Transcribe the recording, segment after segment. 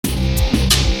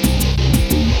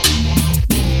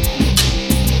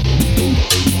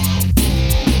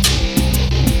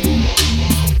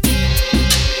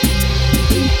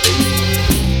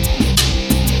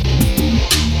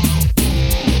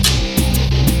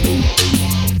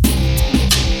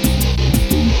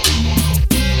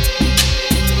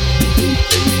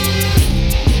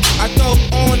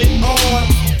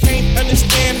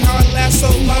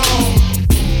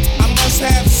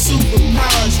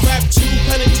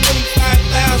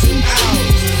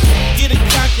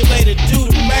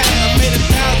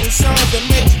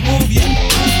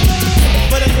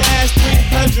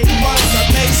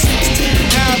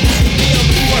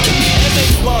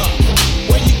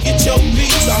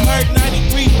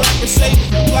say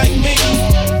like me.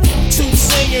 Two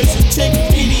singers and 10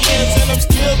 comedians, and I'm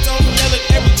still gonna yell it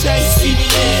every time you see me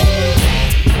in.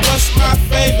 What's my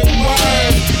favorite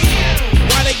word?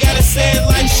 Why they gotta say it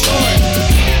like short?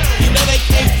 You know they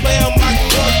can't play on my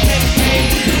court, can't pay.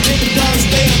 Nigga dog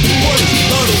stay on the court.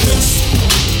 Blow the whistle.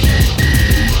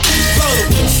 Blow the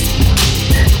whistle.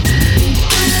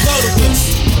 Blow the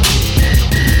whistle.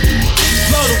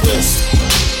 Blow the whistle.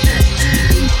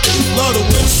 Blow the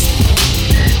whistle.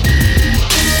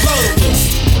 Blow the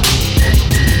whistle.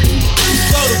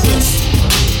 Blow the whistle.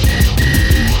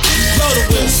 Blow the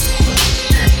whistle.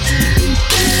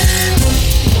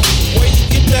 Where you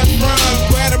get that from?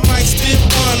 Grab a mic, spit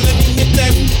one. Let me hit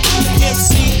that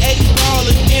MC 8 Ball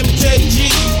and MJG.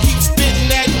 Keep spitting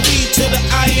that B to the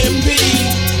IMP.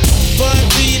 Bun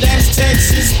B, that's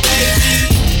Texas, baby.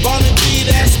 Ballin' B,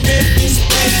 that's Memphis,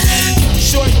 baby.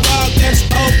 Short dog, that's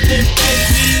Oakland,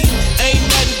 baby. Ain't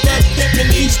nothing but pimpin'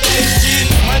 these days, G.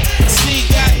 My C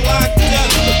got locked up,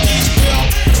 but these girls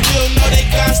still know they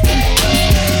got to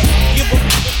give a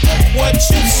what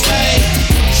you say.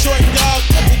 Short dog,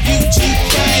 the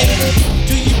UGK.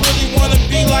 Do you really wanna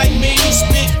be like me?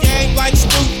 Spit game like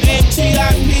Snoop and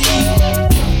T.I.P.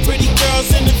 Pretty girls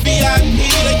in the VIP,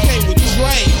 they came with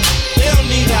Dre. They don't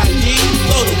need ID.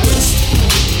 Blow the whistle.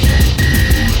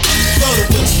 Blow the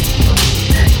whistle.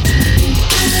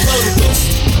 Blow the whistle.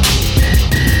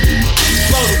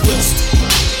 Blow the whistle.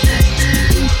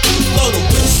 Blow the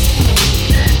whistle.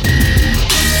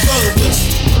 Blow the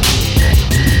whistle.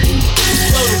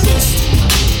 Blow the whistle.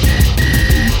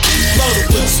 Blow the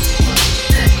whistle.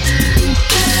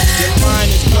 Your mind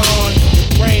is gone, your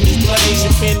brain is glazed.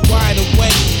 You've been wide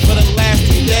awake for the last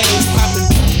 3 days. Popping,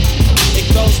 it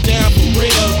goes down for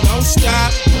real. Don't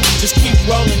stop, just keep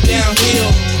rolling downhill.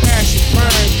 Crash and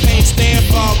burn, can't stand,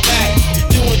 fall back.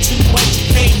 You're doing too much, you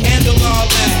can't handle all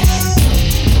that.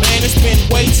 Man, it's been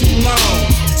way too long.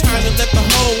 Time to let the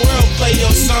whole world play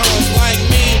your songs like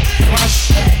me. My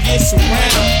shit gets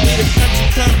around. Leave the country,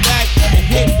 come back and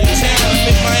hit the town. I'm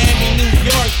in Miami, New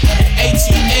York, and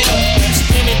ATL.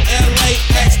 Houston and LA,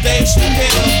 ask Dave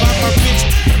Chappelle about my bitch.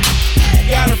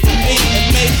 Got her from me and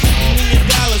made $50 million.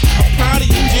 I'm proud of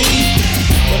you, G.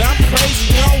 But I'm crazy,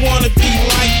 you don't wanna be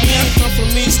like me. I come from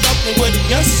East Oakland where the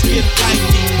youngsters get like me.